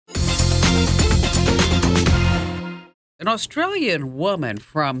An Australian woman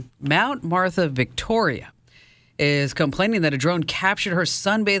from Mount Martha, Victoria, is complaining that a drone captured her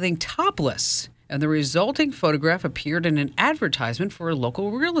sunbathing topless. And the resulting photograph appeared in an advertisement for a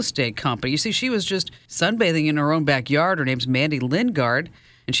local real estate company. You see, she was just sunbathing in her own backyard. Her name's Mandy Lingard,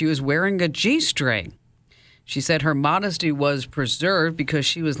 and she was wearing a G-string. She said her modesty was preserved because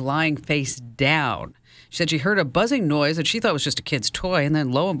she was lying face down. She said she heard a buzzing noise that she thought was just a kid's toy, and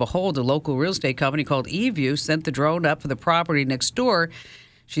then lo and behold, a local real estate company called eView sent the drone up for the property next door.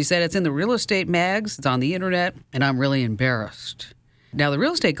 She said it's in the real estate mags, it's on the internet, and I'm really embarrassed. Now, the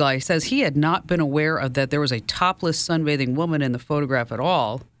real estate guy says he had not been aware of that there was a topless sunbathing woman in the photograph at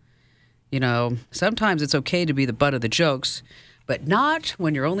all. You know, sometimes it's okay to be the butt of the jokes, but not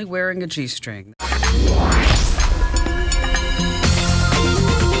when you're only wearing a G-string.